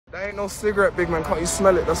I ain't no cigarette, big man. Can't you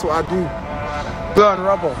smell it? That's what I do. Burn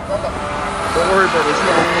rubber. Don't worry about it. It's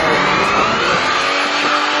not a problem.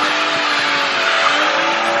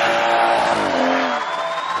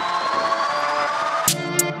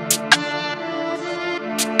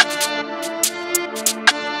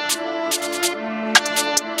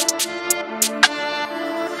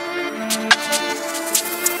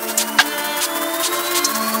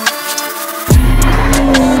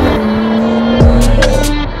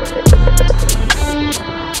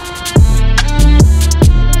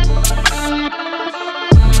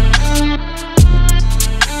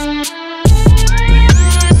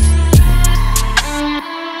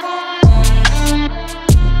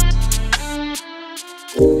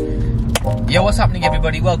 Yo, what's happening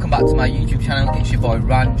everybody? Welcome back to my YouTube channel. It's your boy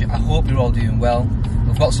Ranj. I hope you're all doing well.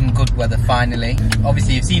 We've got some good weather finally.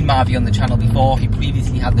 Obviously you've seen Marvey on the channel before. He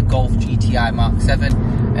previously had the Golf GTI Mark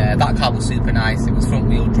 7. That car was super nice. It was front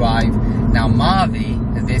wheel drive. Now Marvey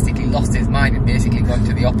has basically lost his mind and basically gone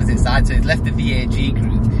to the opposite side. So he's left the VAG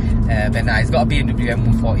group. But now he's got a BMW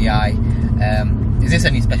M140i. Is this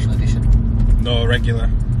any special edition? No, regular.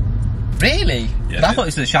 Really? Yeah. But I thought it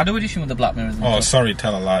was the Shadow edition with the black mirrors. Oh, sorry,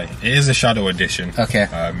 tell a lie. It is a Shadow edition. Okay.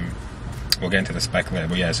 We'll get into the spec later,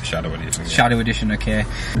 but yeah, it's a Shadow edition. Yeah. Shadow edition, okay.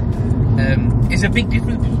 It's a big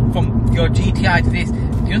difference from your GTI to this.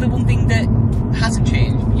 The other one thing that hasn't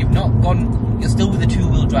changed, you've not gone, you're still with a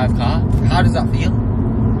two-wheel drive car. How does that feel?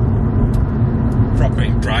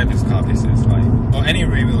 Proper driver's car, this is like, or any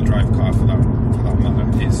rear-wheel drive car for that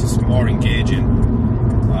matter. It's just more engaging.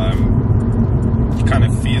 You kind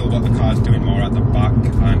of feel what the car's doing more at the back,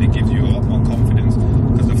 and it gives you a lot more confidence.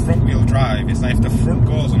 Because the front wheel drive, it's like if the front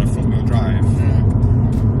goes on a front wheel drive,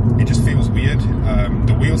 it just feels weird.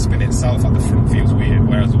 The wheel spin itself at the front feels weird,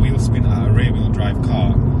 whereas the wheel spin at a rear wheel drive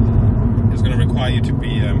car is going to require you to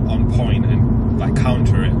be on point and like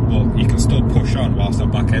counter it, but you can still push on whilst the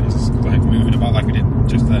back end's like moving about like we did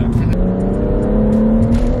just there.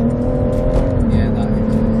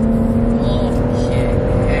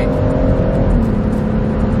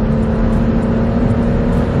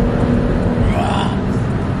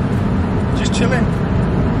 Chilling.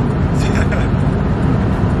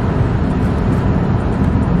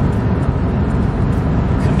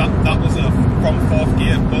 that was a from fourth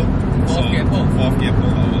gear pull. Fourth gear pull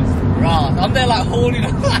that was. Right, I'm there like holding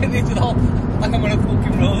on like this with all, like I'm on a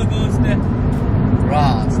fucking roller coaster.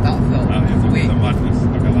 Right, that felt it's a madness.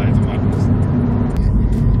 Not gonna lie, it's a madness.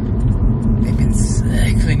 They've been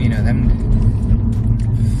circling, you know, them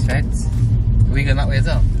threads. Are we going that way as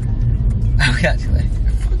well? Are we actually?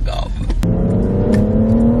 Fuck off.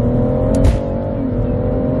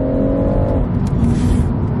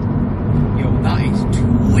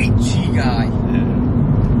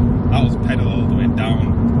 That was pedal all the way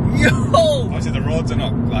down. Yo! Obviously the roads are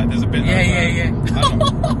not like, there's a bit yeah.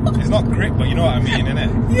 It's not grip, but you know what I mean, innit?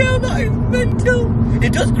 Yeah, that is mental.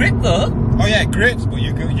 It does grip though. Oh yeah, it grips, but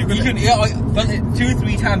you can yeah, I felt it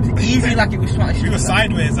 2-3 times easy like it was trying to. We were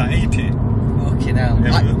sideways at 80. Fucking hell.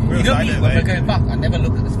 Yeah, you know me, when we're going back, I never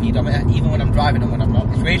look at the speedometer, even when I'm driving and when I'm not.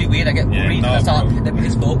 It's really weird, I get worried and I start, let me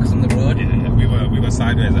just focus on the road. Yeah, we were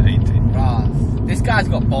sideways at 80. Right. This guy's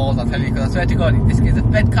got balls, I'll tell you, because I swear to God, this is a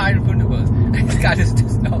red car in front of us, and this guy just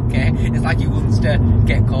does not care. It's like he wants to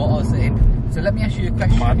get caught or something. So let me ask you a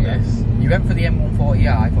question. Madness. Here. You went for the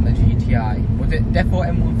M140i from the GTI. Was it defo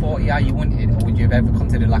M140i you wanted, or would you have ever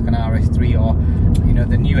considered like an RS3 or, you know,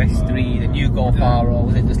 the new S3, the new Golf R, or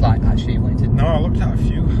was it just like actually you wanted to? No, I looked at a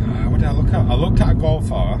few. What did I look at? I looked at a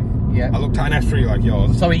Golf R. Yeah. I looked at an S3 like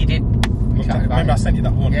yours. Sorry, you did. Remember I sent you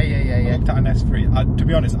that one? Yeah. I looked at an S3. To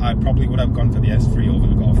be honest, I probably would have gone for the S3 over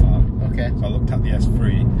the Golf R. Okay. So I looked at the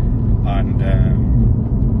S3 and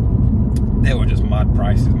they were just mad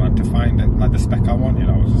prices, man, to find it, like the spec I wanted.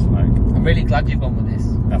 I was just like, I'm really glad you've gone with this.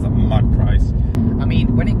 That's a mad price. I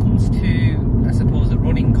mean, when it comes to, I suppose, the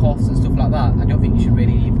running costs and stuff like that, I don't think you should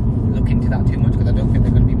really look into that too much because I don't think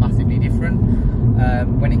they're going to be massively different.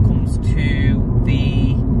 When it comes to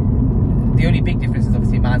the only big difference is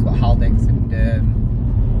obviously mine's got Haldex and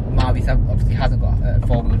Marvey's obviously hasn't got a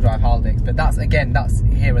four-wheel drive Haldex, but that's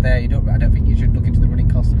here or there. I don't think you should look into the running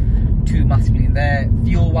costs too massively in there.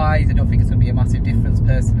 Fuel-wise, I don't think it's going to be a massive difference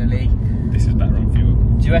personally. This is better on fuel.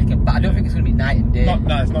 Do you reckon? But I don't think it's going to be night and day.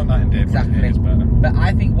 No, it's not night and day. Exactly. It is better. But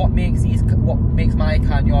I think what makes my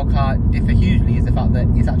car and your car differ hugely is the fact that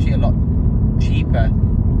it's actually a lot cheaper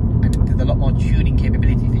and there's a lot more tuning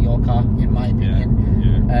capability for your car, in my opinion.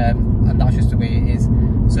 Yeah. And that's just the way it is.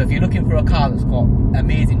 So if you're looking for a car that's got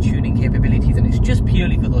amazing tuning capabilities and it's just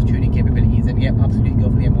purely for those tuning capabilities, then yep, absolutely go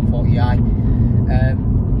for the M140i.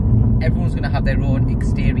 Everyone's going to have their own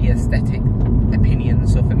exterior aesthetic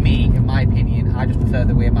opinions. So for me, prefer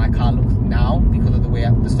the way my car looks now because of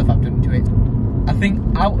the stuff I've done to it. I think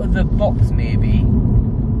out of the box, maybe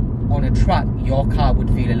on a track, your car would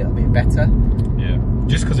feel a little bit better. Yeah,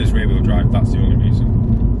 just because it's rear-wheel drive, that's the only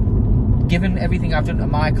reason. Given everything I've done to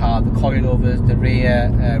my car, the coilovers, the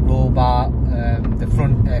rear roll bar, the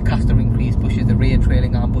front caster increase bushes, the rear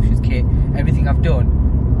trailing arm bushes kit, everything I've done,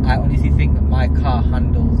 I honestly think that my car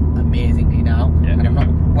handles amazingly now. Yeah, and I'm not,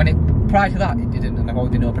 prior to that it didn't, and I've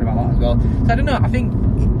always been open about that as well. So I don't know, I think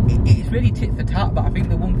it's really tit for tat, but I think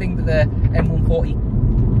the one thing that the M140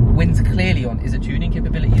 wins clearly on is the tuning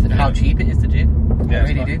capabilities and how cheap it is to do. Yeah, I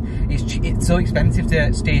really do. It's so expensive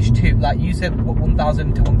to stage 2. Like you said, what,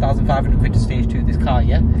 1,000 to 1,500 quid to stage 2 this car,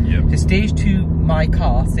 yeah? Yeah. To stage 2 my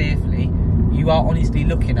car safely, you are honestly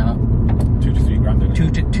looking at 2 to 3 grand.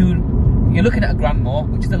 You're looking at $1,000 more,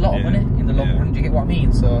 which is a lot of money in the long run. Do you get what I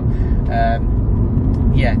mean? So,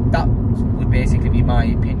 yeah, that would basically be my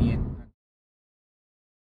opinion.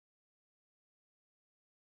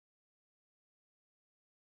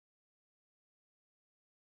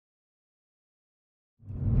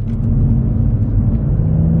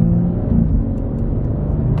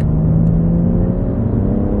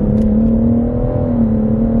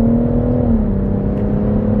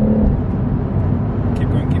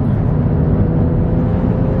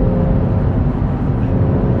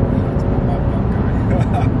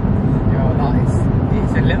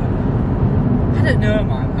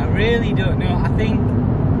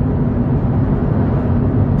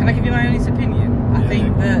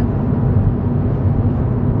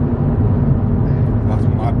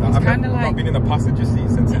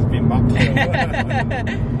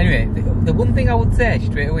 Anyway, the one thing I would say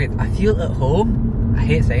straight away is I feel at home. I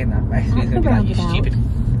hate saying that, but it's going to be like, you stupid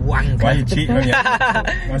wanker. Why are you cheating on your...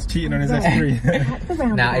 Man's cheating on his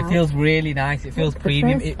S3. Nah, it feels really nice. It feels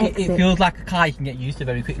premium. It feels like a car you can get used to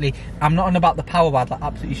very quickly. I'm not on about the power bad, like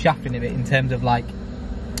absolutely shafting of it in terms of like...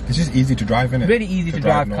 It's just easy to drive, isn't it? Really easy to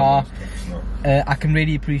drive car. I can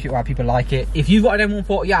really appreciate why people like it. If you've got an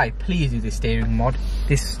M140i, please do this steering mod.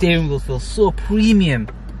 This steering wheel feels so premium.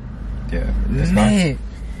 Yeah, it's nice.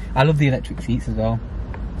 I love the electric seats as well.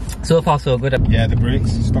 So far so good. Yeah, the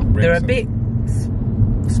brakes, stock brakes. They're a bit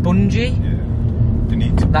spongy. Yeah. They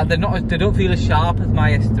need to. Like they don't feel as sharp as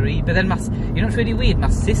my S3. But then you know what's really weird? My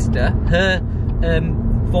sister, her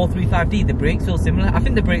 435D, the brakes feel similar. I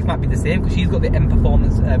think the brakes might be the same because she's got the M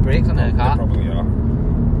Performance brakes on her car. They probably are.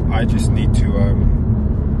 I just need to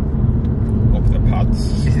up the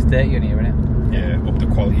pads. This is 30 on here, isn't it? Yeah, up the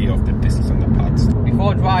quality of the discs on the pads.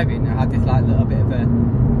 Before driving, I had this like little bit of a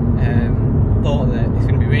thought that it's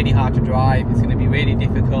going to be really hard to drive, it's going to be really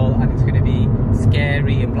difficult, and it's going to be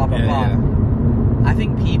scary and blah blah blah. Yeah. I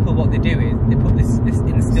think people, what they do is they put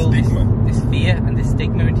instill this fear and this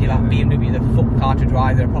stigma into you, like BMW, the fuck car to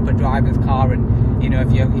drive, they're a proper driver's car, and you know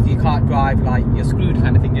if you can't drive, like you're screwed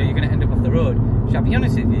kind of thing. You know, you're going to end up off the road. Shall I be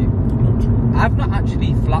honest with you? I've not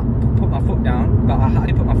actually put my foot down, but I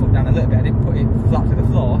only put my foot down a little bit. I didn't put it flat to the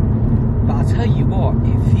floor. But I'll tell you what,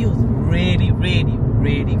 it feels really, really,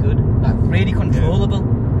 really good. Like really controllable.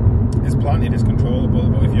 Yeah. It's planted, it's controllable,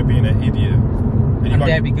 but if you're being an idiot and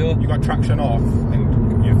there we go. You got traction off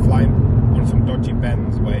and you're flying on some dodgy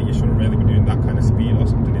bends where you shouldn't really be doing that kind of speed or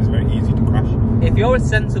something, it's very easy to crash. If you're a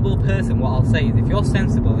sensible person, what I'll say is if you're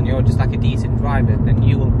sensible and you're just like a decent driver, then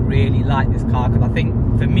you will really like this car, because I think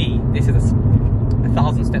for me this is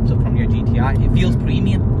 1,000 steps up from your GTI. It feels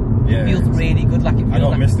premium. Yeah, it feels really good. Like it feels. I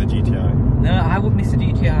don't miss the GTI. No, I wouldn't miss the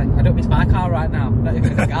GTI. I don't miss my car right now. Not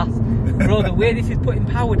even the gas. Bro, the way this is putting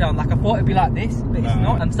power down, like I thought it'd be like this, but it's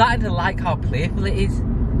not. I'm starting to like how playful it is.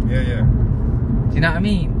 Yeah, yeah. Do you know what I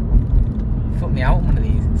mean? Fuck me out on one of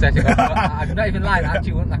these. So I'm not even lying. I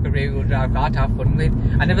actually want like a rear-wheel drive car to have fun with.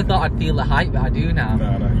 I never thought I'd feel the hype, but I do now.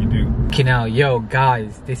 No, you do. Okay, now, yo,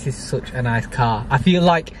 guys, this is such a nice car. I feel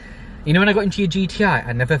like, you know, when I got into your GTI,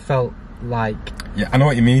 I never felt like... Yeah, I know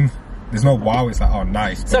what you mean. There's no wow, it's like, oh,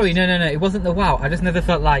 nice. Sorry, no, it wasn't the wow. I just never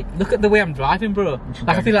felt like, look at the way I'm driving, bro.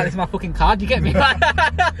 Like, I feel like this is my fucking car, do you get me?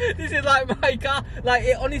 This is like my car. Like,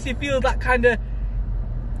 it honestly feels that kind of...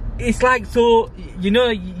 It's like, so, you know,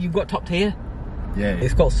 you've got top tier. Yeah.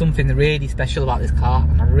 It's got something really special about this car,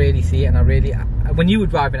 and I really see it, and I really... When you were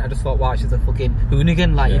driving it, I just thought, wow, it's just a fucking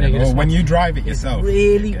hoonigan. Like, yeah, you know, well, when you drive it yourself,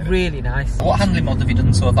 really, really nice. What handling mods have you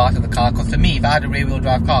done so far to the car? Because for me, if I had a rear-wheel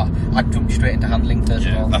drive car, I'd jump straight into handling first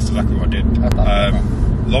of all. That's exactly what I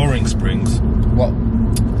did. Lowering springs. What?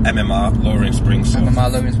 MMR, lowering springs. So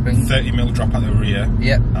MMR lowering springs. 30mm drop at the rear.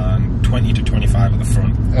 Yep. And 20 to 25 at the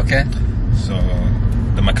front. Okay. So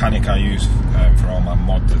the mechanic I use for all my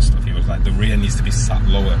mods and stuff, he was like, the rear needs to be sat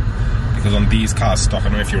lower, because on these cars stock, I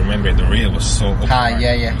don't know if you remember it, the rear was so up high,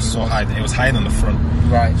 yeah. It was so high. It was higher than the front.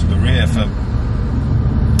 Right. So the rear, for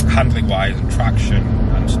handling wise and traction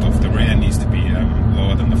and stuff, the rear needs to be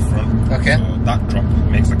lower than the front. Okay. So that drop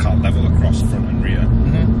makes the car level across front and rear.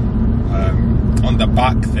 On the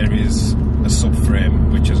back there is a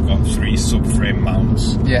subframe which has got 3 subframe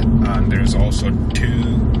mounts. Yeah. And there is also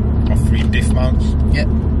 2 or 3 diff mounts. Yeah.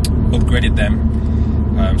 Upgraded them.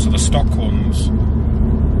 So the stock ones,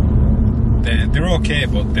 they're okay,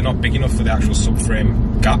 but they're not big enough for the actual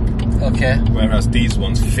subframe gap. Okay. Whereas these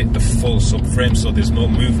ones fit the full subframe, so there's no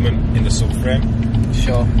movement in the subframe.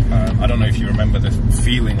 Sure. I don't know if you remember the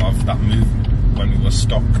feeling of that move when we were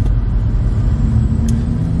stock.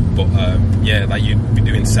 But yeah, like you'd be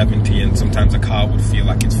doing 70 and sometimes the car would feel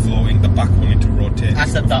like it's floating, the back wanted to rotate. I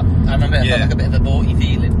said that. I remember it felt like a bit of a boaty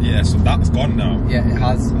feeling. Yeah, so that's gone now. Yeah, it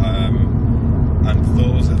has. And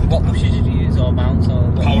those are the... What pushes did you use, or mounts, or...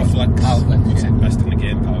 Powerflex. Powerflex, Puts yeah. it best in the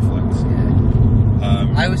game, Powerflex.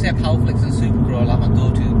 Yeah. I always say Powerflex and Supercrow are like my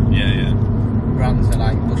go-to Yeah. brands are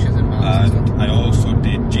like bushes and mounts and stuff. I also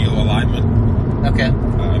did geo alignment. Okay.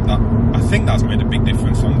 I think that's made a big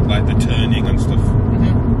difference on like the turning and stuff.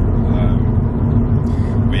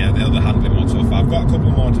 But yeah, they're the handling modes so far. I've got a couple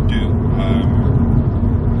more to do.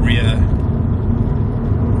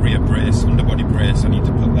 Rear brace, underbody brace. I need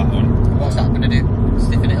to put that on. What's that going to do?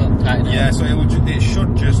 Stiffen it up, tighten it up? Yeah, so it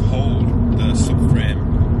should just hold the subframe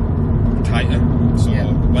tighter. So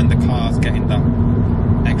when the car's getting that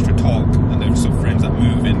extra torque and the subframes that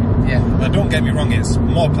move in. Yeah. Now don't get me wrong, it's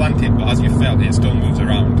more planted, but as you felt, it still moves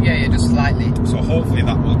around. Yeah, just slightly. So hopefully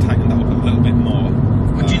that will tighten that up a little bit more.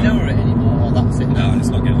 Would you lower it anymore, or that's it? No, it's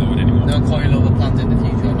not getting lowered anymore. No coilover plans in the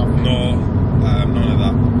future or nothing? No, none of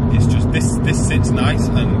that. It's just this sits nice,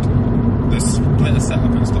 and the splitter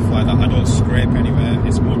setup and stuff like that, I don't scrape anywhere.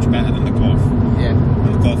 It's much better than the Golf. Yeah.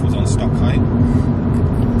 And the Golf was on stock height.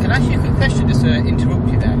 Can I ask you a quick question, just to interrupt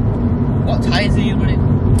you there? What tyres are you running?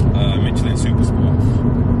 Michelin Super Sports.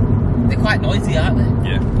 They're quite noisy, aren't they?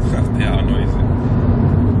 Yeah, they are noisy.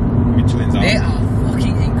 Michelin's They are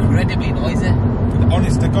fucking incredibly noisy.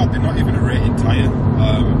 Honest to God, they're not even a rated tyre.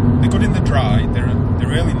 They're good in the dry, they're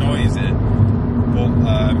really noisy, but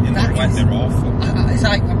in the wet they're awful. It's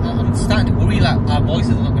like, I'm starting to worry like our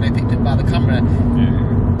voices are not going to be picked up by the camera.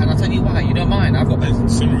 Yeah. And I'll tell you why, you don't mind, I've got The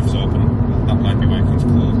sunroof's open, that might be why it comes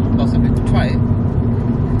closed. possibly. Try it.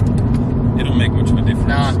 It don't make much of a difference.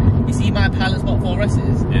 Nah, you see my Pilot Sport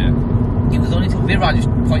 4S's? Yeah. It was only till Virar just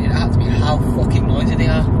pointed out to me how fucking noisy they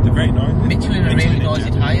are. They're very noisy. Michelin are a really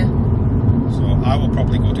noisy tyre. So I will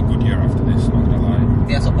probably go to Goodyear after this, not gonna lie.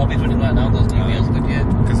 Yeah, that's what Bobby's running right now, those new wheels, Goodyear.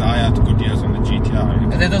 Because I had Goodyears on the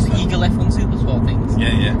GTI. Are they those Eagle F1 Super Sport things?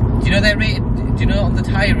 Yeah, yeah. Do you know they're rated, do you know on the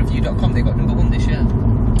tyre-review.com they got #1 this year?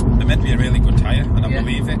 They're meant to be a really good tyre, and I Yeah.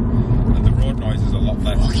 believe it. And the road noise is a lot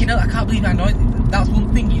less. Fuck, you know, I can't believe I know it. That's one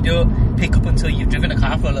thing you don't pick up until you've driven a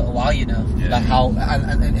car for a little while, you know. Yeah. Like how,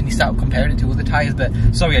 and you start comparing it to other tyres. But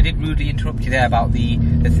sorry, I did rudely interrupt you there about the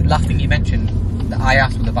last thing you mentioned that I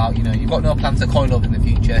asked was about, you know, you've got no plans to coil up in the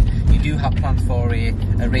future. You do have plans for a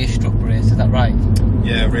race truck race, is that right?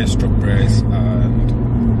 Yeah, race truck brace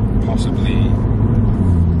and possibly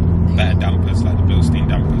better dampers like the Bilstein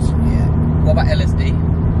dampers. Yeah. What about LSD?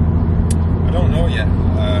 I don't know yet.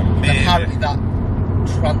 Maybe. Apparently that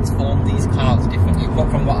transformed these cars differently,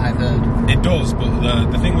 from what I've heard. It does, but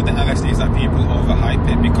the thing with the LSD is that people overhype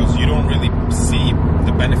it because you don't really see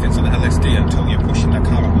the benefits of the LSD until you're pushing the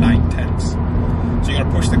car at 9/10. So you got to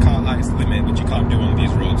push the car at its limit, which you can't do on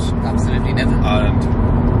these roads. Absolutely never. And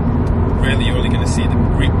really, you're only going to see the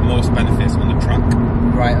most benefits on the track.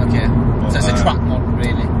 Right, okay. So it's a track mod,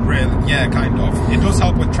 really? Really, yeah, kind of. It does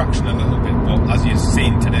help with traction a little bit, but as you've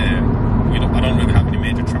seen today, I don't really have any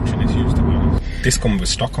major traction issues, to be honest. This comes with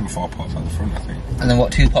stock on 4 pots at the front, I think. And then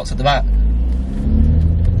what, 2 pots at the back?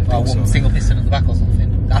 Or one single piston at the back or something?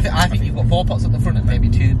 I think you've got 4 pots at the front and maybe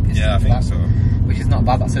 2 pistons Yeah, I at the think back. so. Which is not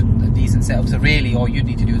bad, that's a decent setup. So really, all you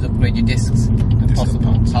need to do is upgrade your discs and Disc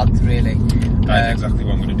possible pads. pads, really. That's exactly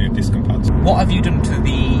what I'm going to do, disc and pads. What have you done to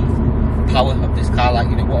the power of this car? Like,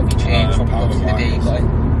 you know, what have you changed from obviously the day you got it?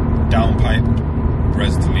 Downpipe,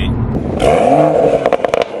 res delete.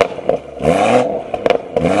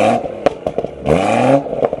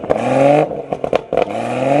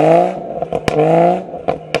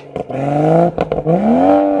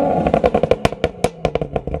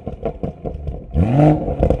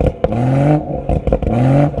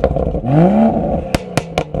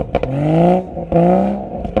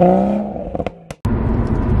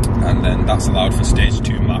 And then that's allowed for stage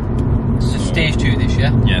 2 map. So stage 2 this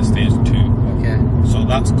year? Yeah, stage 2. Okay. So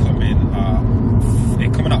that's coming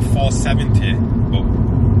at 470, but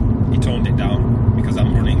he toned it down because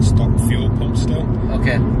I'm running stock fuel pump still.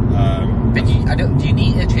 Okay. But do you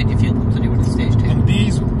need to change your fuel pumps when you're running stage 2? On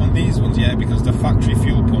these ones, yeah, because the factory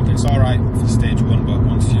fuel pump, it's alright for stage 1, but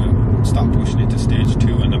once you start pushing it to stage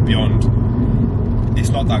 2 and beyond, it's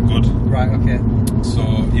not that good. Right, okay. So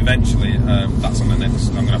eventually, that's on the next,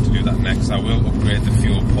 I'm going to have to do that next. I will upgrade the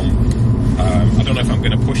fuel pump. I don't know if I'm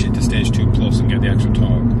going to push it to stage 2 plus and get the extra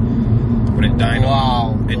torque. But it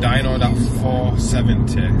dynoed at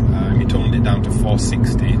 470, he toned it down to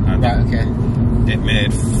 460, and right, okay. It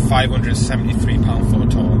made £573 for a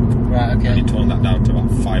torque. Right, okay. And he toned that down to about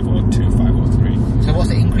 502, 503. So what's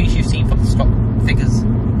the increase you've seen from the stock figures?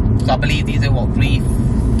 So I believe these are what,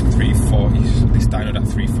 340, this dynoed at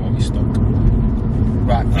 340 stock.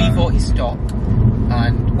 Right, 340 stock,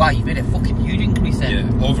 and wow, you've made a fucking huge increase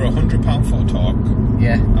then. Yeah, over £100 for a torque.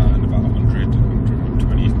 Yeah. And about 120,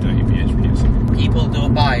 30 bhp or something. People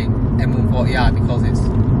don't buy M140i because it's,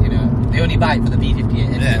 you know, they only buy it for the V58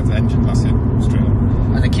 engine. Yeah, the engine, that's it, straight up.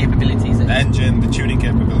 And the capabilities. The engine, the tuning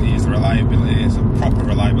capabilities, the reliability, it's a proper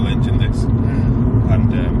reliable engine, this.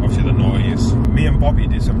 And obviously the noise. Me and Bobby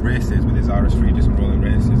did some races with his RS3, did some rolling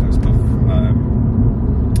races and stuff.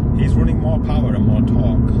 He's running more power and more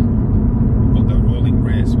torque, but the rolling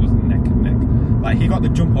race was neck and neck. Like, he got the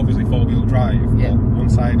jump, obviously, 4-wheel drive, yeah. But one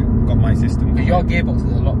side got my system. But your gearbox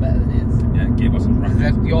is a lot better than his. Yeah, gearbox is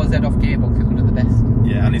right. Your Z-off gearbox is one of the best.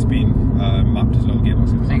 Yeah, and it's been mapped as well, gearbox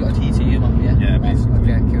is So you got a TTU map, yeah? Yeah,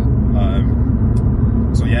 basically. Okay,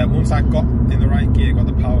 cool. So yeah, once I got in the right gear, got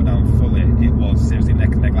the power down fully, it was seriously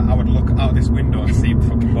neck and neck. Like, I would look out this window and see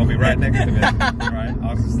fucking Bobby right next to me. Right?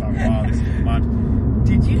 I was just like, wow, this is mad.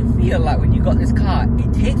 Did you feel like when you got this car,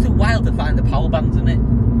 it takes a while to find the power bands, doesn't it?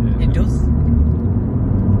 Yeah. It does.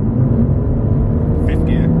 5th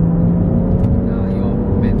gear. No, you're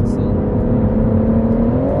mental.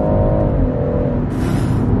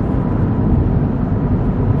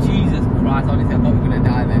 Jesus Christ, honestly, I thought we were going to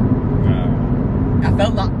die then. I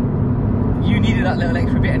felt that you needed that little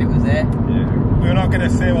extra bit and it was there. Yeah. We were not going to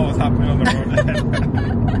say what was happening on the road.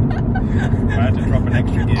 I had to drop an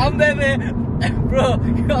extra gear. I'm there. Bro,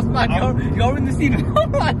 you're in the seat and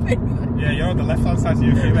I'm like this. Yeah, you're on the left hand side, so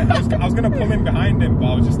you feel it. I was going to pull in behind him, but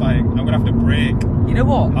I was just like, I'm going to have to brake. You know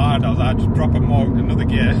what? Hard. I was like, just drop another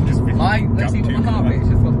gear and just be let's see what my heart rate's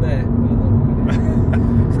just gone there.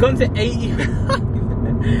 It's gone to 80.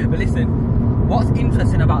 But listen, what's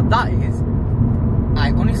interesting about that is,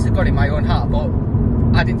 I honestly got in my own heart, but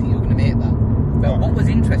I didn't think you were going to make that. But what was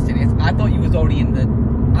interesting is, I thought you was already in the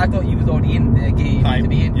game to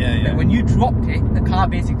be in. Yeah, yeah. But when you dropped it, the car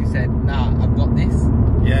basically said, nah, I've got this.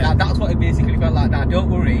 Yeah. That's what it basically felt like. Nah, don't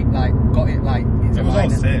worry, like, got it, like, it's it was all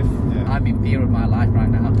safe. Yeah. I'm in fear of my life right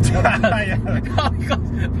now. Not because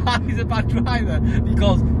Marvey's a bad driver,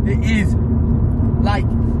 because it is, like...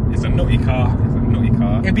 It's a nutty car. It's a nutty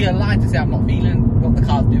car. It'd be a lie to say I'm not feeling what the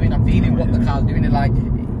car's doing. I'm feeling what the car's doing, and like,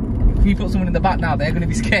 if we put someone in the back now, they're going to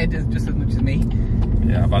be scared just as much as me.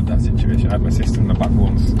 Yeah, I've had that situation. I had my sister in the back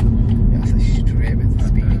once. That's a straight with the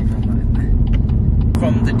speed.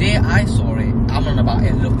 From the day I saw it, I'm on about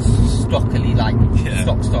it looks stockily like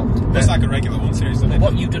stocked. Looks like a regular 1 Series, doesn't it?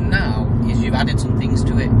 What you've done now is you've added some things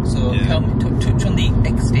to it. So tell me, touch on the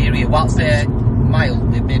exterior. Whilst they're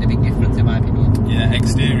mild, they've made a big difference in my opinion. Yeah,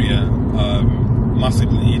 exterior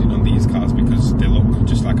massively needed on these cars because they look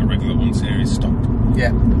just like a regular 1 Series stock.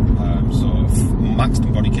 Yeah. So maxed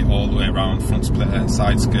and body kit all the way around, front splitter,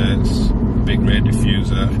 side skirts, big rear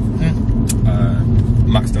diffuser,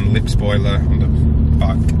 maxed and lip spoiler on the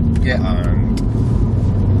back, and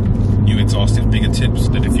new exhaust tips, bigger tips.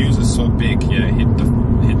 The diffuser's so big, hit the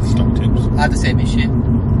stock tips. I had the same issue.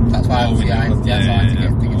 That's why I had to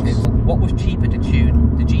get bigger tips. What was cheaper to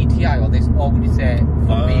tune, the GTI or this, or would you say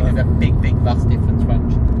for me there's a big vast difference,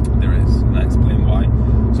 French? There is, and I explain why.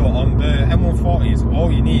 So on the M140s,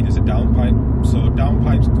 all you need is a downpipe. So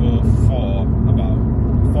downpipes go for about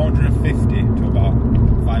 450 to about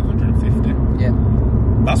 550. Yeah.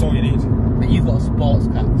 That's all you need. But you've got a sports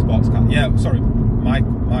car. Sports car. Yeah, sorry. My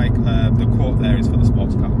the quote there is for the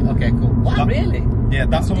sports car. Okay, cool. Wow, really? Yeah,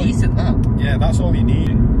 that's all. Decent, that. Yeah, that's all you need.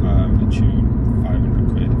 The tune,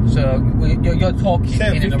 500 quid. So you're talking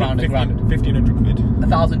in and around a grand. 1,500 quid.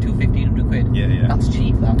 1,000 to 1,500 quid. Yeah. That's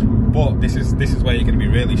cheap, that. But this is where you're going to be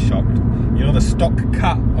really shocked. You know the stock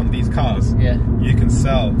cat on these cars? Yeah. You can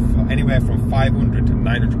sell for anywhere from 500 to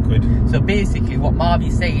 900 quid. So basically, what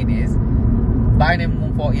Marvey's saying is, buy an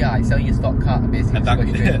M140i, sell your stock car, and basically go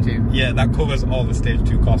straight to. Yeah, that covers all the stage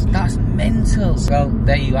 2 costs. That's mental. Well,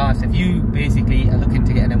 there you are. So if you basically are looking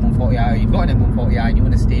to get an M140i, or you've got an M140i and you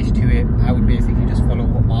want to stage 2 it, I would basically just follow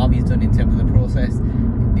what Marvey's done in terms of the process.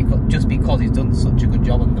 just because he's done such a good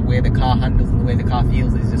job, and the way the car handles and the way the car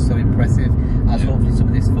feels is just so impressive, as hopefully some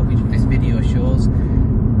of this footage of this video shows.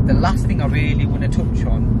 The last thing I really want to touch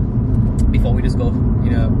on before we just go, you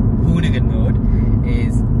know, hoonigan mode,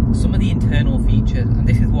 is some of the internal features, and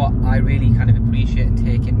this is what I really kind of appreciate and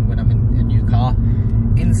take in when I'm in a new car.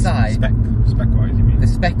 Inside, spec-wise, you mean? The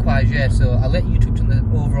spec-wise, yeah. So I'll let you touch on the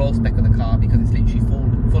overall spec of the car because it's literally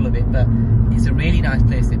full of it, but it's a really nice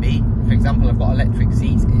place to be. For example, I've got electric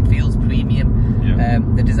seats, it feels premium. Yeah.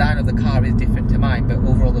 The design of the car is different to mine, but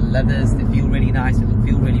overall the leathers, they feel really nice, they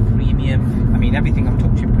feel really premium. I mean, everything I'm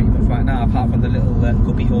touching pretty much right now, apart from the little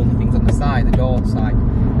cubby holder things on the side, the door side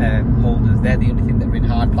holders, they're the only thing that are in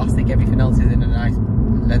hard plastic. Everything else is in a nice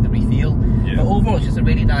leathery feel. Yeah. But overall, it's just a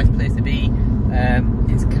really nice place to be.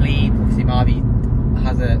 It's clean. Obviously, Marvey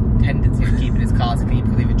has a tendency of keeping his cars clean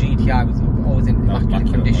because the GTI was always in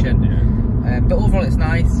immaculate condition. Yeah. But overall, it's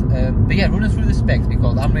nice. But yeah, run us through the specs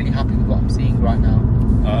because I'm really happy with what I'm seeing right now.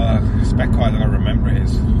 Spec-wise, I remember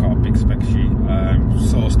it's got a big spec sheet.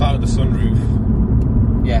 So start with the sunroof.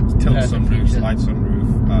 Yeah. Tilt sunroof, slide sunroof.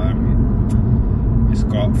 It's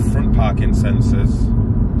got front parking sensors.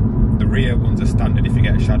 The rear ones are standard if you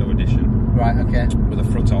get a shadow edition. Right, okay. With the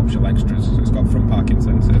front optional extras. So it's got front parking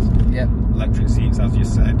sensors. Yep. Electric seats, as you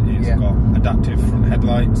said. It's got adaptive front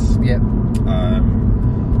headlights. Yep.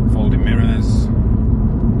 Folding mirrors.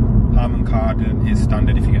 Harman Kardon is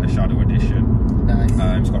standard if you get a shadow edition. Nice.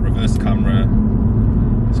 It's got reverse camera.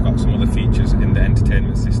 It's got some other features in the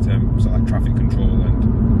entertainment system, so like traffic control and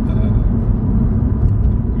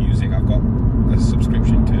music. I've got a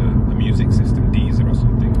subscription to a music system, Deezer or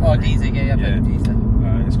something. Oh, Deezer, yeah, Deezer.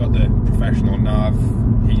 It's got the professional nav,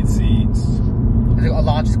 heated seats. Has it got a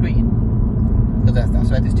large screen? Because that's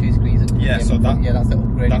where there's two screens. Yeah, so that's the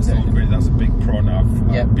upgrade. That's the upgrade. That's a big Pro nav.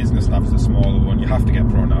 Business nav is a smaller one. You have to get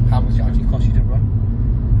Pro nav. How much it actually cost you to run?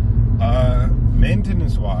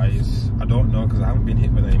 Maintenance wise, I don't know because I haven't been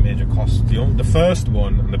hit with any major costs. The first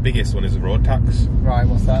one and the biggest one is the road tax. Right,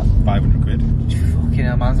 what's that? 500 quid. Fucking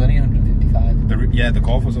hell, mine's only 155. The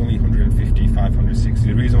Golf was only 150, 560.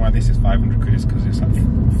 The reason why this is 500 quid is because it's like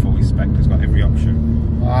fully spec'd. It's got every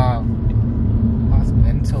option. Wow, that's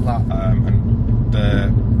mental. That. And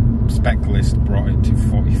the spec list brought it to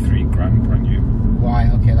 43 grand brand new. Right,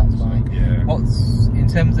 okay, that's fine. So, yeah. What's in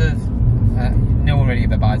terms of? No one really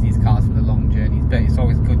ever buys these cars for the long journeys, but it's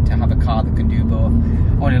always good to have a car that can do both.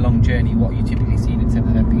 On a long journey, what you typically see in terms of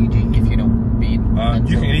MPG, if you're not being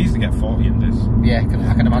you can easily get 40 in this. Yeah,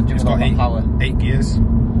 I can imagine. It's got 8 gears.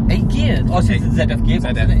 8 gears? Oh, so it's a ZF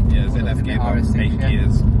gearbox, isn't it? Yeah, ZF gearbox, 8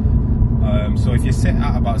 gears. So if you sit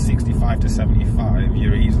at about 65 to 75,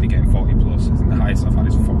 you're easily getting 40 plus. And the highest I've had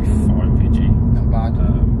is 44 MPG. Not bad.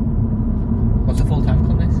 What's the full tank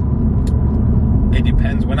on this? It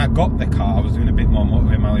depends. When I got the car, I was doing a bit more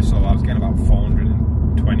motorway mileage, so I was getting about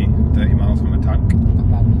 420, 30 miles from the tank.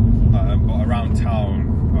 But around town,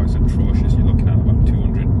 it's atrocious. You're looking at about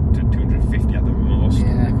 200 to 250 at the most.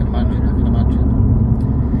 Yeah, I can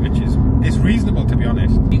imagine. Which is, it's reasonable, to be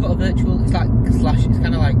honest. You got a virtual, it's like slash, it's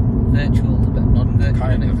kind of like virtual but non-virtual,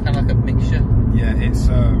 kind of. It's kind of like a mixture. Yeah, it's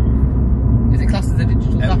is it classed as a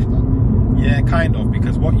digital dash? Yeah, kind of,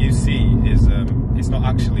 because what you see is it's not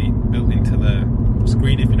actually built into the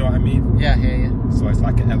screen, if you know what I mean. Yeah, yeah. So it's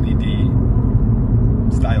like an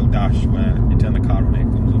LED style dash where you turn the car on and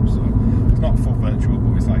it comes up. So it's not full virtual,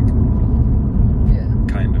 but it's like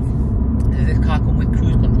kind of. Does this car come with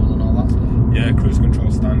cruise control and all that stuff? Yeah, cruise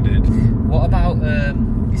control standard. What about the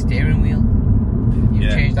steering wheel?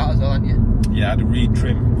 You've changed that as well, haven't you? Yeah, I had a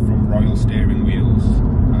re-trim from Royal steering wheels.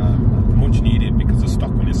 Much needed because the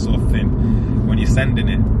stock one is so thin. When you're sending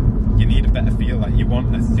it, you need a better feel. Like you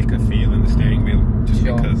want a thicker feel in the steering wheel, just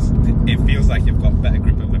because it feels like you've got better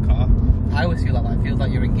grip of the car. I always feel like that. It feels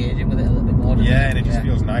like you're engaging with it a little bit more. Yeah, and it just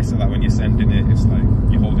feels nicer. Like when you're sending it, it's like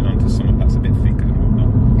you're holding on to something that's a bit thicker and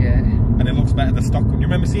whatnot. Yeah. And it looks better. The stock one. You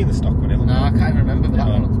remember seeing the stock one? No, I can't even remember, but that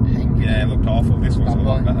one looks pink. Yeah, it looked awful. This one's a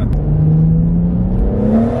lot better.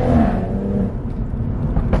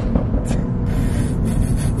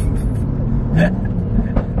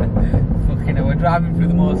 Fucking hell, we're driving through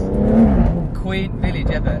the most quaint village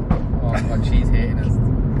ever. Oh god, she's hating us.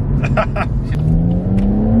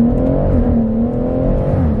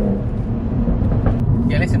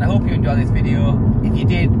 Yeah, listen, I hope you enjoyed this video. If you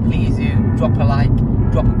did, please do drop a like,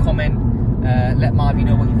 drop a comment, let Marvey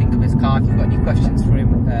know what you think of his car. If you've got any questions for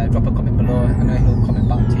him, drop a comment below. I know he'll comment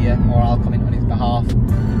back to you, or I'll comment on his behalf.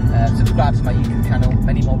 Subscribe to my YouTube channel.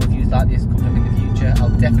 Many more reviews like this coming up in the future. I'll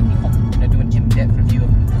definitely do an in-depth review of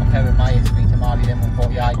comparing my screen to Marvey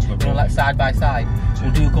M140i. Like side by side.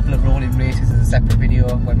 We'll do a couple of rolling races as a separate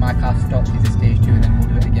video when my car's stopped, is a stage 2, and then we'll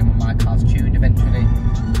do it again when my car's tuned eventually.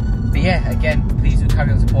 But yeah, again, please do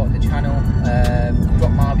carry on supporting the channel.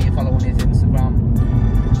 Drop Marvey a follow on his Instagram.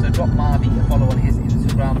 So drop Marvey a follow on his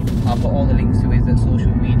Instagram. I'll put all the links to his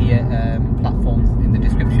social media platforms in the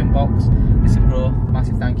description box. Listen bro,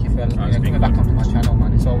 massive thank you for coming back onto my channel,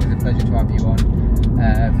 man. It's always a pleasure to have you on.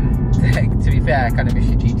 To be fair, I kind of miss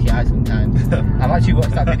your GTI sometimes. I've actually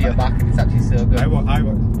watched that video back and it's actually so good.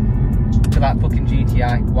 To that fucking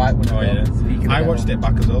GTI, white one. Oh yeah. I watched it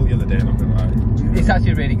back as well the other day, not gonna lie. It's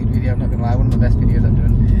actually a really good video, I'm not gonna lie, one of the best videos I've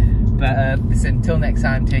done. But listen, till next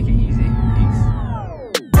time, take it easy. Peace.